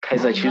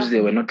Kaizer Chiefs,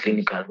 they were not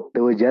clinical.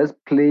 They were just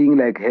playing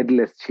like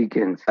headless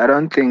chickens. I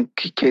don't think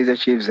Kaizer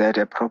Chiefs had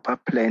a proper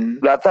plan.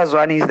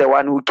 Latazwani is the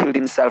one who killed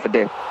himself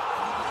there.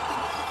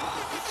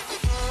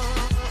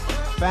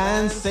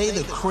 Fans say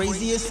the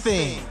craziest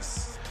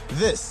things.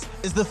 This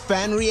is the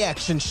Fan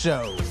Reaction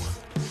Show.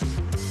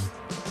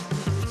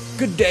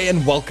 Good day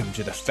and welcome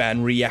to the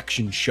Fan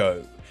Reaction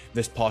Show.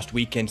 This past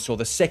weekend saw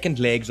the second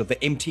legs of the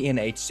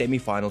MTN8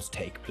 semi-finals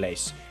take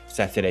place.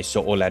 Saturday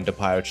saw Orlando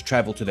Pirates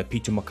travel to the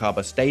Peter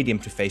Mokaba Stadium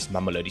to face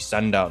Mamelodi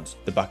Sundowns.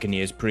 The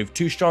Buccaneers proved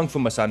too strong for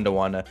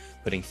Masandawana,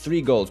 putting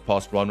 3 goals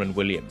past Ronwen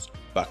Williams.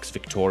 Bucks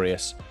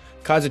victorious.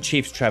 Kaizer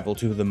Chiefs travel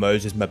to the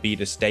Moses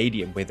Mabhida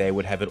Stadium, where they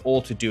would have it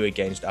all to do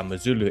against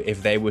AmaZulu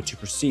if they were to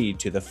proceed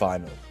to the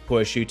final.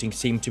 Poor shooting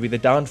seemed to be the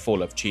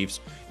downfall of Chiefs.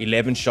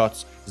 11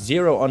 shots,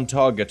 0 on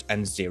target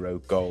and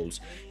 0 goals.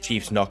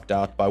 Chiefs knocked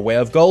out by way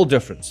of goal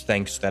difference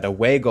thanks to that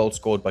away goal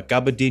scored by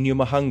Gabadinho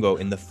Mahango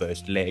in the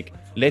first leg.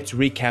 Let's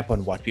recap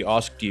on what we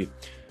asked you.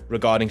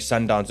 Regarding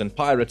Sundowns and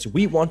Pirates,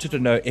 we wanted to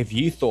know if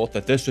you thought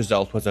that this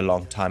result was a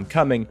long time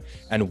coming,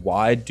 and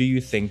why do you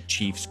think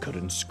Chiefs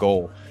couldn't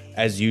score?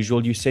 As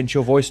usual, you sent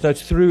your voice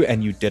notes through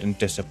and you didn't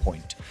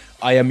disappoint.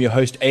 I am your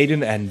host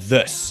Aiden, and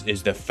this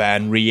is the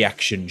Fan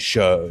Reaction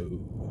Show.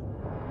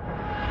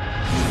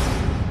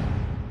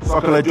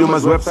 Soccer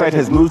Laduma's website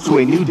has moved to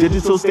a new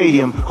digital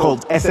stadium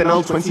called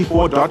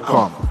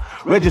SNL24.com.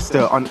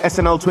 Register on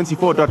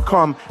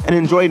SNL24.com and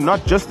enjoy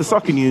not just the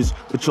soccer news,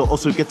 but you'll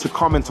also get to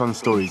comment on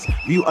stories,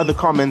 view other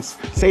comments,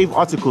 save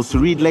articles to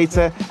read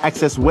later,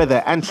 access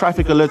weather and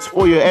traffic alerts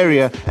for your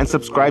area, and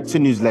subscribe to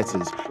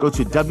newsletters. Go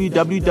to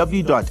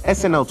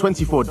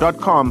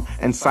www.snl24.com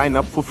and sign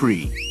up for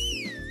free.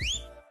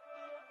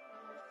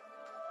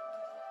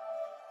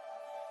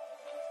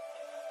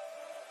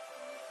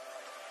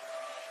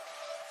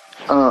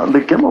 The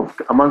game of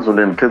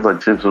AmaZulu and Kaizer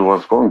Chiefs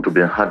was going to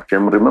be a hard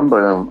game.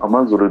 Remember,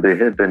 AmaZulu, they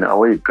had an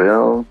away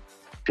goal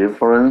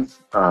difference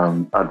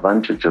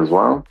advantage as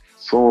well.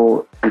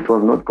 So it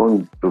was not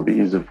going to be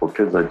easy for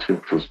Kaizer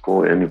Chiefs to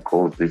score any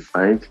goals this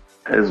side.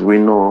 As we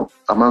know,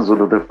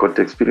 AmaZulu, they've got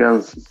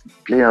experienced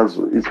players,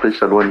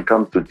 especially when it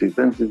comes to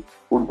defensive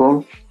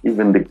football.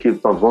 Even the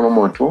keeper,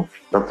 Zonomoto,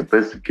 that's the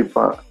best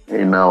keeper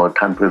in our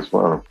country as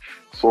well.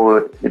 So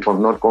it was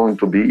not going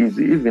to be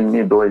easy. Even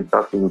me, though it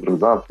doesn't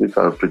result which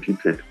I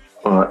predicted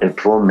a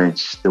draw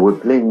match. They were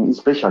playing,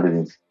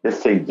 especially,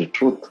 let's say the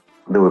truth,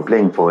 they were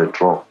playing for a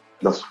draw.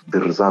 That's the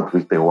result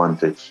which they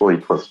wanted. So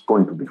it was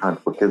going to be hard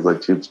for Kaizer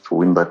Chiefs to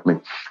win that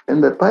match.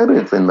 And the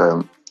Pirates and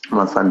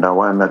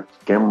Masandawana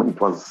game,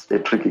 it was a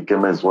tricky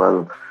game as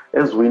well.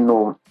 As we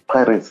know,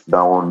 Pirates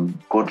are on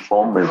good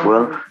form as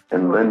well.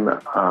 And then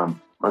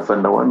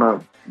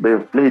Masandawana,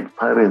 they've played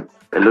Pirates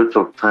a lot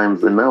of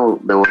times, and now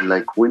they were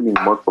like winning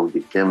most of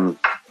the games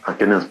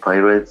against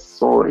Pirates.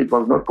 So it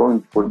was not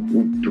going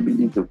to be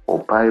easy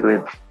for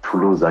Pirates to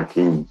lose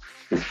again,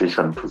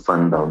 especially to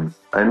Sundowns.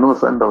 I know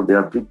Sundowns, they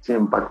are a big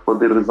team, but for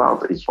the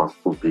result, it was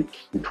too big.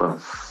 It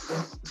was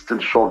still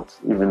short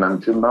even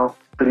until now.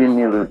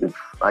 3-0.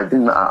 I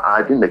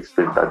didn't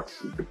expect that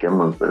the game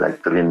was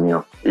like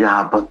 3-0.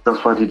 Yeah, but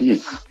that's what it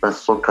is. That's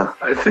soccer.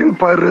 I think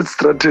Pirates'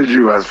 strategy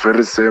was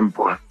very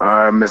simple.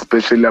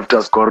 Especially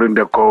after scoring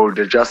the goal,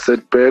 they just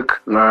sit back,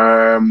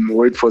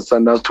 wait for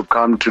Sundowns to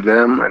come to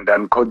them, and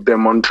then caught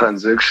them on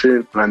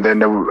transaction, and then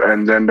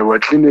they were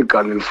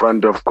clinical in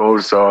front of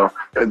goal. So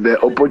the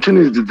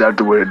opportunity that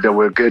they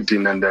were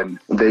getting, and then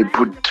they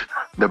put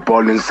the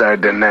ball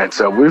inside the net.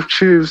 So with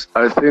Chiefs,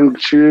 I think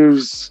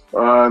Chiefs,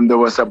 they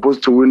were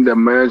supposed to win the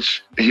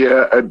match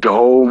here at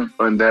home,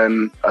 and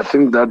then I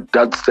think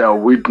that's their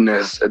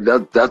weakness.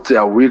 That's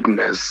their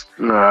weakness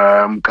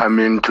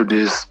coming to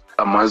this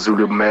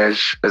AmaZulu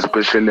match,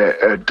 especially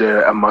at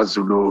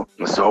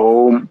AmaZulu's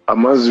home.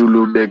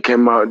 AmaZulu, they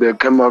came out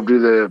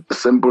with a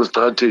simple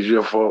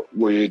strategy for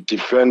we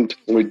defend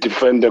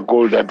the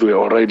goal that we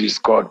already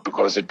scored,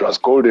 because it was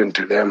golden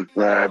to them.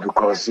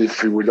 Because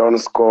if we don't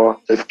score,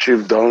 if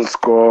Chiefs don't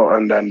score,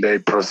 and then they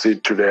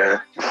proceed to the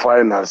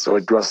final, so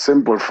it was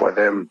simple for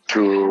them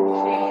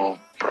to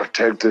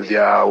protect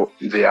their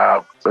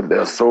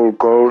sole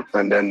goal,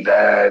 and then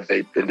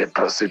they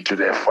proceed to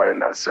their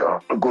final.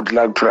 So good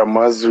luck to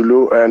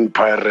AmaZulu and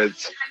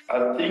Pirates.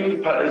 I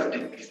think Pirates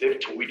deserve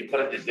to win.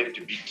 Pirates deserve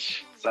to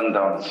beat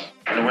Sundowns.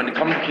 And when it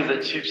comes to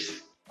Kaizer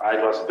Chiefs,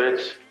 it was bad.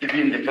 Even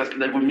in the first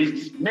leg, we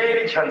missed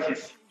many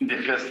chances in the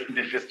first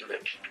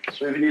leg.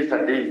 So even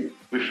yesterday,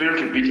 we failed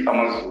to beat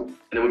AmaZulu,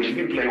 and we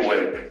didn't play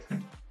well.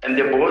 And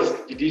the boss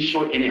didn't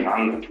show any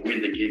hunger to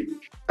win the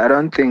game. I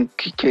don't think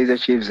Kaizer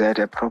Chiefs had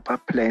a proper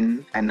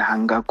plan and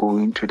hunger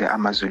going to the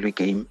AmaZulu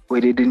game. We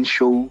didn't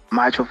show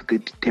much of the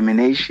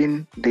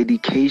determination,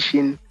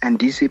 dedication, and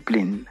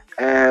discipline.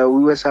 We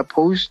were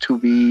supposed to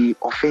be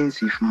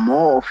offensive,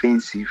 more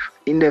offensive.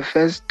 In the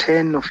first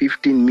 10 or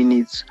 15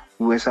 minutes,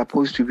 we were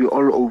supposed to be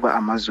all over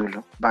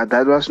AmaZulu, but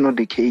that was not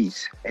the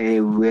case.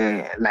 We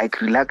were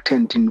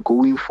reluctant in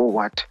going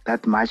forward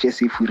that much,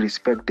 as if we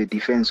respect the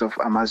defense of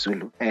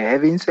AmaZulu.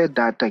 Having said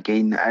that,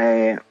 again,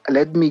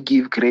 let me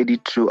give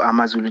credit to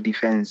AmaZulu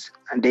defense.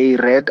 They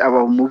read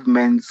our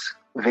movements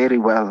very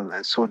well.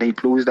 So they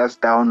closed us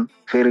down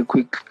very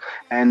quick,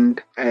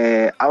 and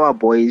our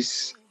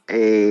boys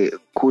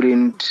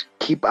couldn't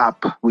keep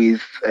up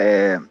with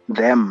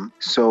them.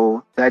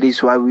 So that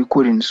is why we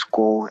couldn't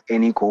score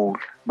any goal.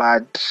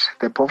 But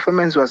the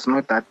performance was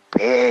not that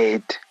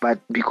bad. But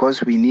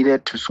because we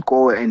needed to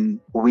score and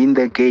win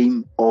the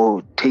game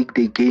or take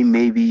the game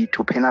maybe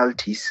to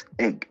penalties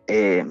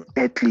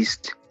at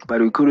least. But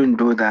we couldn't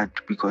do that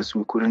because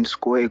we couldn't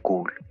score a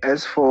goal.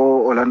 As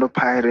for Orlando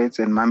Pirates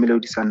and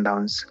Mamelodi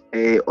Sundowns,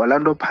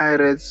 Orlando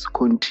Pirates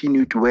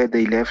continued where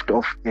they left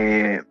off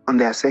on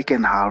their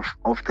second half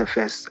of the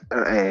first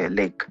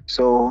leg.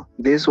 So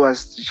this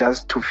was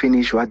just to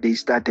finish what they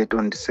started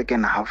on the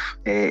second half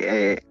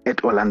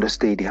at Orlando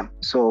Stadium.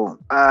 So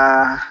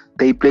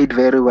they played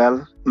very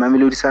well.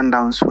 Mamelodi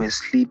Sundowns were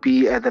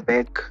sleepy at the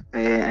back,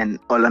 and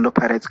Orlando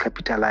Pirates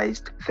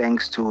capitalized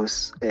thanks to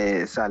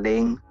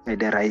Saleng,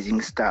 the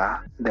rising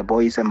star. The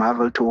boy is a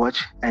marvel to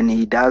watch, and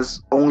he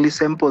does only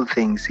simple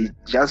things. He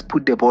just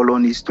put the ball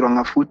on his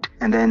stronger foot,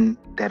 and then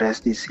the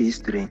rest is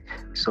history.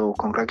 So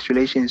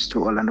congratulations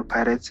to Orlando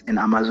Pirates and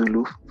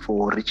Amazulu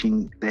for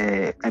reaching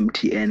the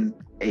MTN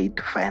 8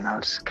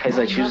 finals.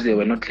 Kaizer Chiefs, they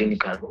were not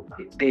clinical.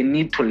 They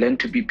need to learn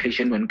to be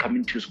patient when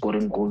coming to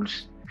scoring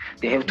goals.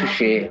 They have to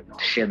share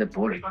the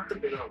ball.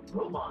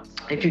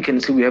 If you can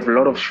see, we have a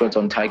lot of shots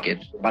on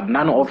target, but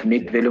none of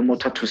make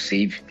Velimoto to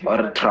save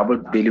or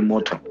troubled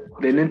Velimoto.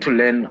 They need to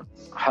learn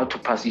how to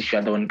pass each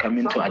other when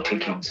coming to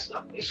attackings.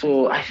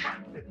 So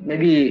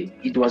maybe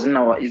it wasn't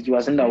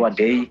our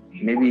day.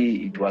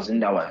 Maybe it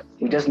wasn't our.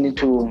 We just need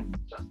to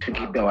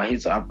keep our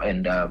heads up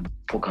and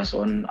focus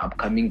on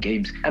upcoming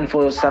games. And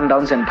for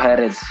Sundowns and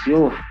Pirates,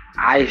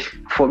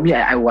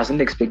 I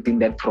wasn't expecting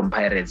that from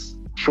Pirates.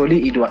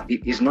 Surely it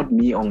is not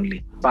me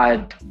only,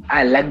 but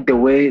I like the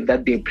way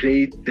that they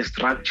played, the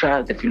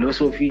structure, the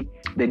philosophy.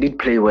 They did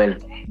play well.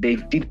 They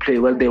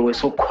were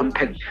so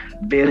compact,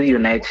 very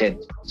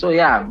united. So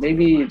yeah,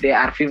 maybe they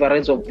are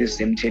favorites of this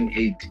MTN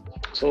 8.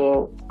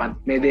 So, but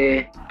may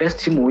the best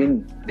team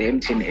win the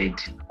MTN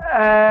 8.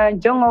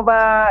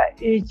 Njengoba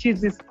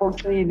i-Chiefs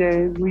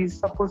isiphoxile, we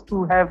supposed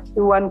to have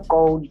one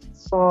goal.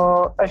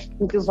 So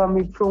inhliziyo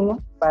yami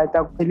ibuhlungu, but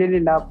akupheleli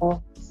lapho.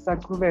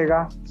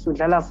 Saqhubeka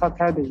sidlala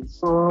Saturday.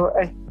 So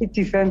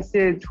i-defense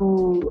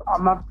yethu,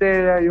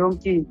 amaplayer,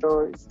 yonke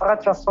into,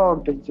 structure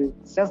sonke nje.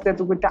 It's just that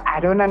ukuthi I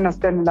don't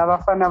understand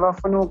labafana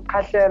bafuna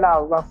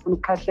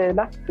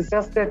ukukhahlela. It's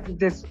just that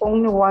there's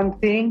only one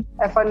thing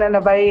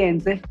efanele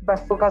bayenze,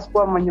 bafocus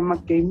kwamanye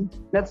ama-game.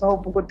 Let's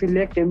hope ukuthi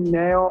le game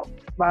leyo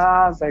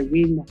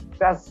bazayawina.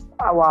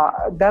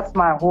 That's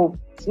my hope.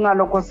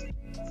 Singalokho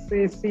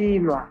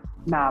sisilwa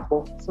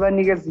nabo,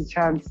 sibanikeza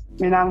i-chance.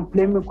 Mina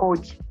ngiblame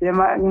i-coach,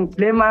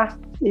 ngiblame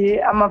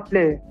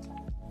ama-player.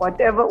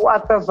 Whatever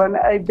u-Arthur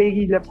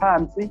ayibekile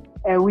phansi,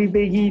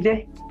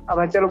 uyibekile,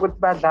 abatshela ukuthi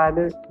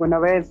badlale, bona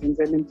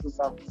bayazenzela into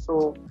zabo.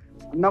 So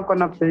I'm not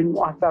gonna blame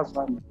u-Arthur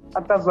Zwane.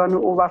 Arthur Zwane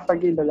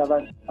ubafakile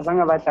labantu,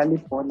 azange badlala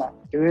ibhola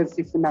njengoba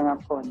sifuna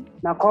ngakhona.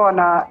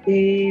 Nakhona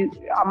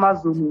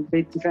Amazulu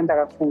bedefenda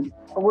kakhulu.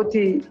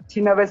 Ukuthi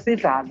thina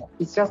besidlala,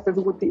 it's just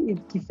ukuthi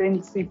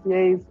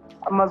i-defensive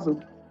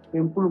Amazulu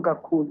enkulu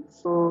kakhulu.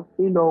 So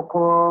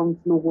ilokho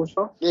ngifuna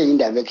ukusho.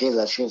 Indaba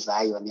eKaizer Chiefs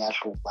hayo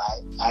niyahlupha,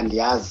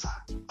 andiyazi.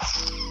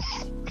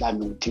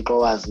 Mhlawumbe uThixo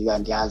waziyo,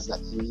 andiyazi.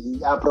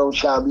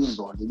 I-approach yabo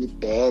izolo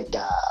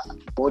ibibheda,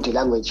 body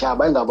language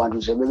yabo ayingabantu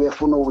nje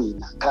bebefuna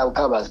uwina,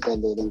 khaba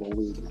siqhelele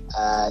ngowina.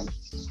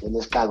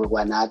 Sivele siqakwe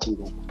kwanathi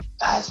ngoku.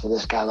 Sivele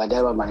siqakwe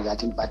ndaba manje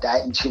ngathi but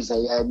i-Chiefs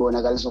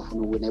ayibonakalisa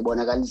ufuna uwina,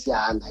 ibonakalisa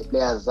iyahanga,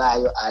 i-players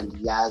zayo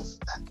andiyazi.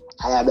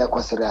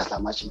 Ayabekho serious la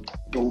machita.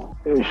 I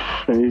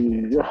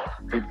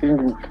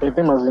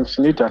think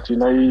mazinsinida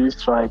thina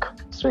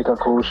i-striker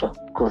coach,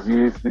 because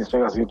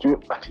i-striker zethu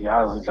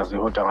andiyazi indlela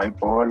zihota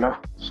ngayibhola.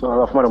 So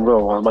akafumana umuntu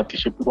ozokwazi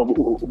badishe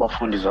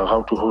ubafundisa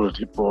how to hold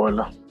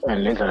ibhola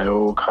and lendlela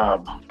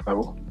yokukhaba,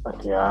 yabo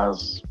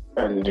andiyazi.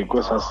 And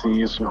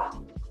kwesasiso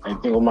I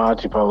think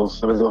uMahatipa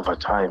usebenza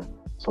overtime,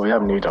 so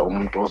uyamnida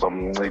umuntu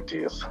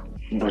ozamncedisa.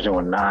 Into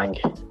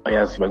njengonangi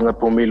ayazi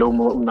bangaphumile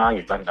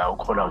uNangi kula ndawo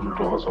khona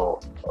umuntu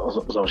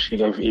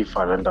ozawushika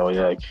ifana ndawo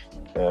yakhe.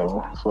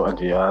 So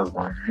andiyazi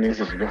manje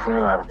nisi zinto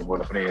efunekayo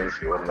ngibona kufanele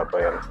yenziwe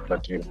lapha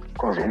platini,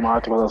 because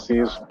uMathi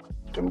basasizwe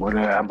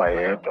ndimbone ehamba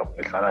yedwa,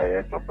 ehlala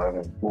yedwa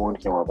ngiboni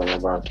ke ngabanye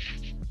abantu.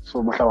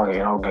 So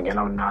mhlawumbe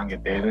ngena uNangi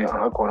then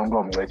angakhona umuntu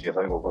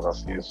omncedisa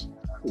ngokusasizwe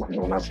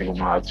unasiko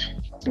uMathi.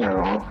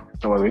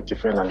 Ngoba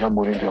uyidefenda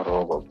ngiyabona into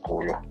eroba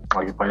kuyo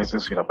xa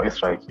iphayisisile lapha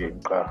striking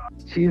qha.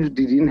 Chiefs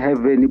didn't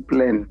have any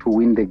plan to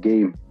win the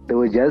game. They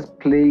were just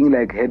playing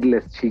like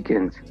headless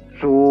chickens.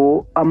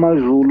 So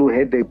Amazulu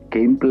had a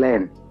game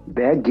plan.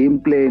 Their game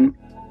plan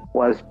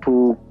was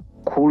to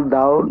cool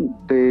down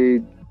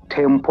the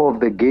tempo of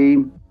the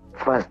game,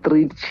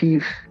 frustrate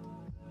Chiefs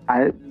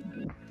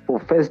for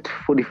first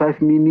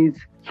 45 minutes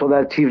so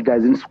that Chiefs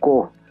doesn't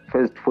score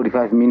first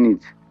 45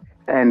 minutes.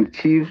 And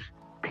Chiefs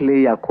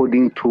play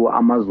according to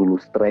Amazulu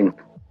strength.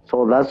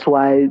 So that's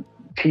why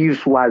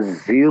Chiefs was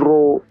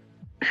 0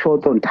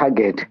 shot on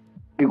target,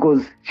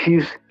 because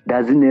Chiefs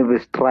doesn't have a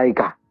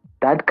striker.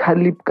 That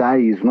Khalib guy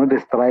is not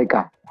a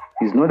striker.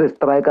 He's not a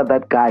striker,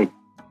 that guy.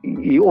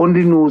 He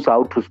only knows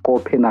how to score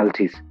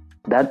penalties.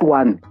 That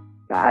one,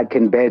 I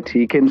can bet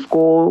he can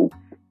score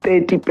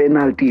 30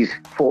 penalties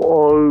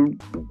for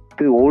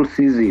the whole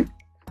season.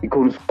 He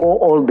can score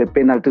all the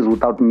penalties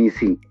without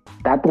missing.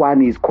 That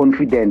one is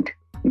confident.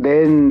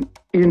 Then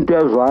into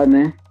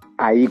Azwane,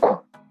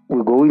 Aiko.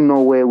 We're going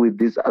nowhere with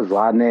this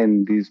Azwane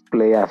and these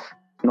players.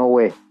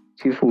 Nowhere.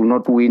 Chiefs will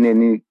not win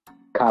any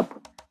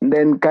cup. And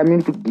then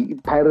coming to the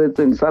Pirates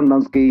and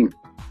Sundowns game,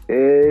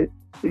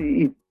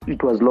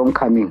 it was long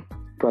coming.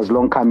 It was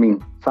long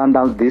coming.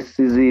 Sundowns this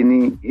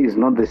season is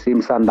not the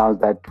same Sundowns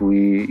that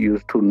we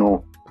used to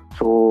know.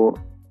 So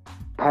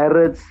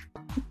Pirates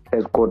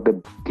has got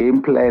the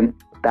game plan.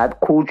 That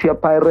coach here,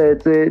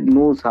 Pirates,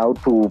 knows how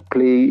to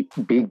play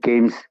big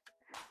games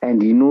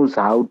and he knows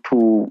how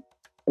to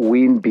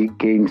win big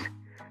games.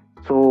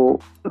 So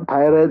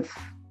Pirates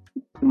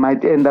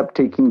might end up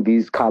taking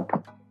this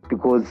cup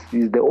because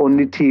he's the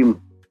only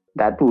team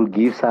that will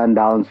give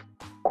Sundowns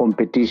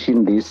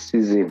competition this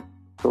season.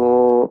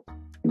 So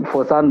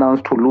for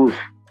Sundowns to lose,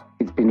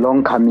 it's been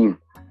long coming.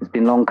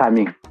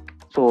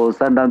 So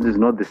Sundowns is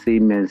not the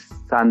same as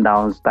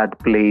Sundowns that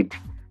played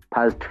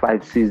past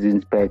 5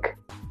 seasons back.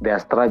 They are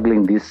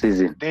struggling this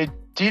season. They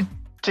did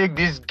take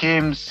this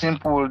game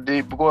simple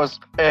because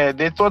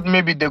they thought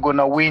maybe they're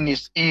gonna win.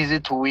 It's easy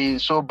to win.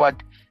 So, but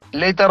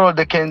later on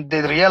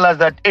they realized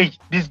that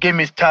this game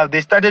is tough. They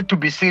started to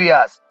be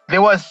serious. They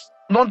was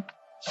not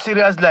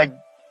serious like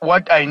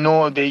what I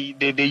know they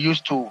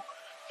used to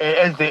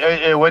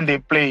when they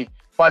play.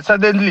 But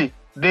suddenly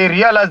they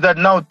realized that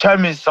now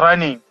time is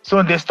running.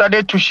 So they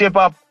started to shape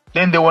up.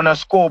 Then they wanna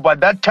score. But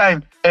that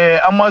time,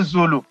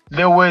 AmaZulu,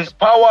 there was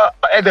power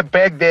at the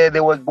back there. They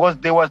was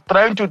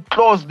trying to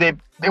close the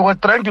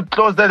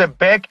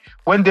back.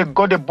 When they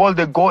got the ball,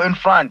 they go in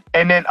front.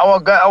 And then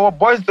our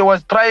boys, they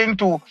was trying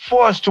to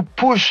force to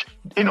push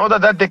in order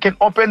that they can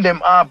open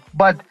them up.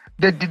 But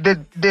they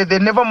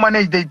never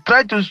managed. They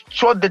tried to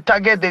shot the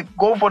target, they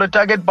go for the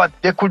target, but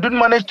they couldn't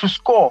manage to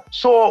score.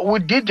 So we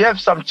did have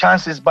some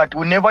chances, but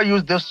we never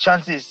used those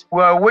chances.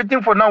 We are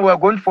waiting for now. We are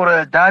going for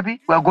a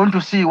derby. We are going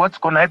to see what's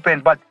going to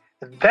happen, but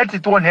that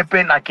it won't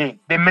happen again.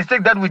 The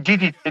mistake that we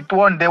did they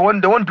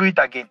won't do it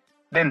again.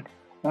 Then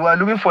we are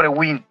looking for a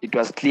win. It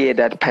was clear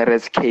that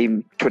Pirates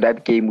came to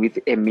that game with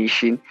a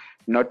mission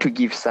not to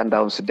give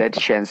Sundowns that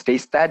chance. They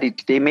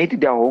studied, they made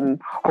their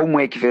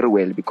homework very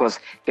well because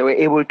they were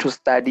able to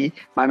study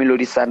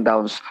Mamelodi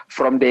Sundowns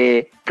from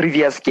the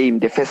previous game,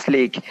 the first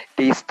leg.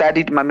 They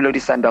studied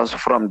Mamelodi Sundowns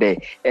from there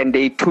and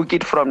they took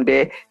it from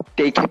there.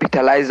 They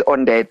capitalized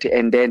on that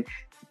and then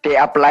they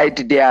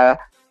applied their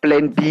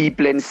plan B,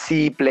 plan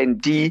C, plan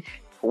D.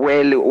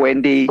 Well,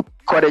 when they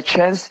got a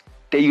chance,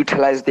 they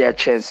utilized their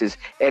chances.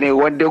 And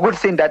the good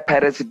thing that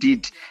Pirates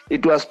did,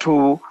 it was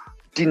to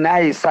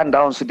deny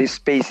Sundowns the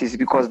spaces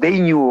because they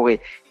knew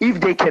if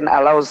they can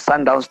allow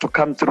Sundowns to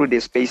come through the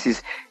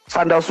spaces,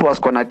 Sundowns was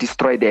going to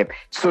destroy them.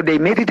 So they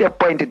made it a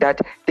point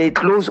that they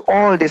close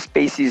all the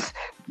spaces,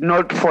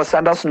 not for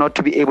Sundowns not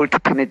to be able to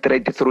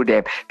penetrate through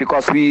them,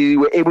 because we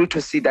were able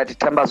to see that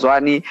Themba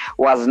Zwane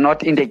was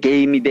not in the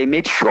game. They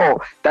made sure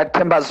that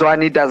Themba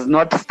Zwane does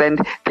not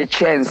stand the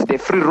chance, the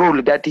free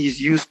roll that he's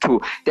used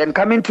to. Then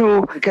coming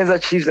to Kaizer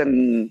Chiefs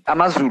and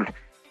AmaZulu,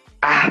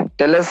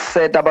 the less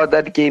said about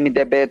that game,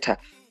 the better,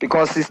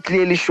 because it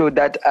clearly showed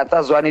that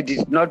Atazwane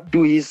did not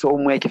do his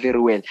homework very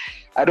well.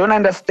 I don't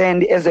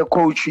understand as a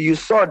coach. You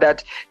saw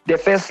that the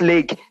first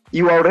leg,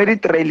 you were already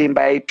trailing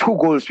by 2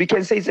 goals. We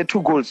can say it's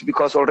 2 goals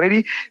because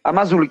already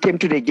AmaZulu came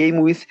to the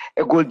game with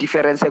a goal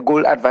difference, a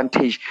goal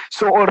advantage.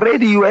 So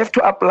already you have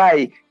to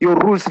apply your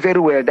rules very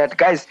well that,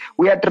 guys,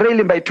 we are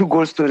trailing by 2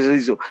 goals to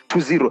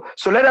 0.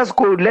 So let us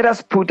go, let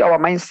us put our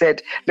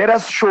mindset, let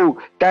us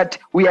show that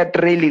we are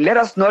trailing. Let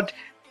us not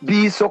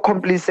be so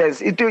complacent.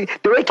 The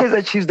way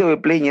Kaizer Chiefs they were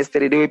playing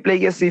yesterday, they were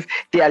playing as if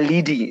they are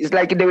leading. It's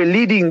like they were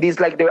leading this,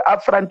 like they were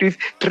up front with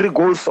 3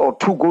 goals or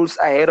 2 goals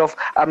ahead of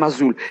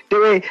AmaZulu.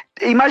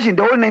 Imagine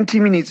the whole 90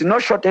 minutes, no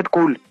shot at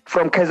goal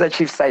from Kaizer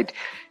Chiefs side.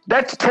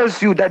 That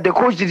tells you that the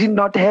coach did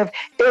not have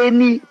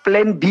any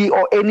plan B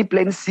or any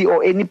plan C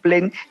or any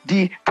plan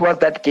D towards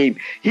that game.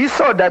 He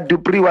saw that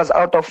Dupree was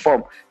out of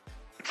form.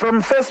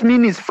 From first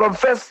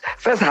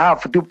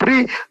half,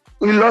 Dupree,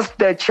 we lost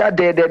the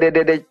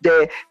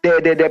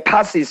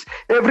passes.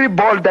 Every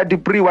ball that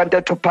Dupree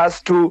wanted to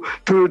pass to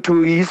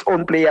his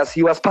own players,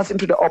 he was passing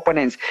to the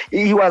opponents.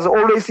 He was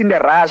always in the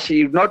rush,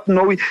 not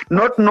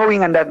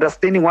knowing and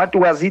understanding what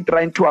was he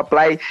trying to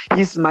apply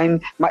his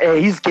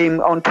game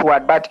onto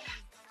what. But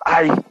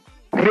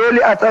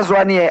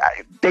Atazwane,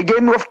 the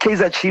game of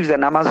Kaizer Chiefs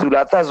and AmaZulu,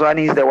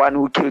 Atazwane is the one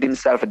who killed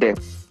himself there.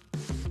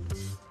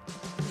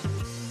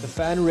 The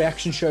Fan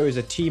Reaction Show is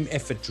a team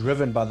effort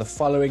driven by the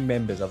following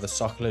members of the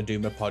Soccer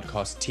Laduma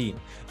podcast team.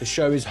 The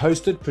show is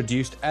hosted,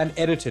 produced and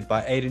edited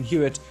by Aidan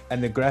Hewitt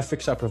and the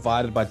graphics are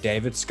provided by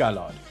David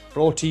Scullard.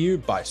 Brought to you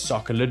by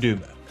Soccer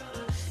Laduma.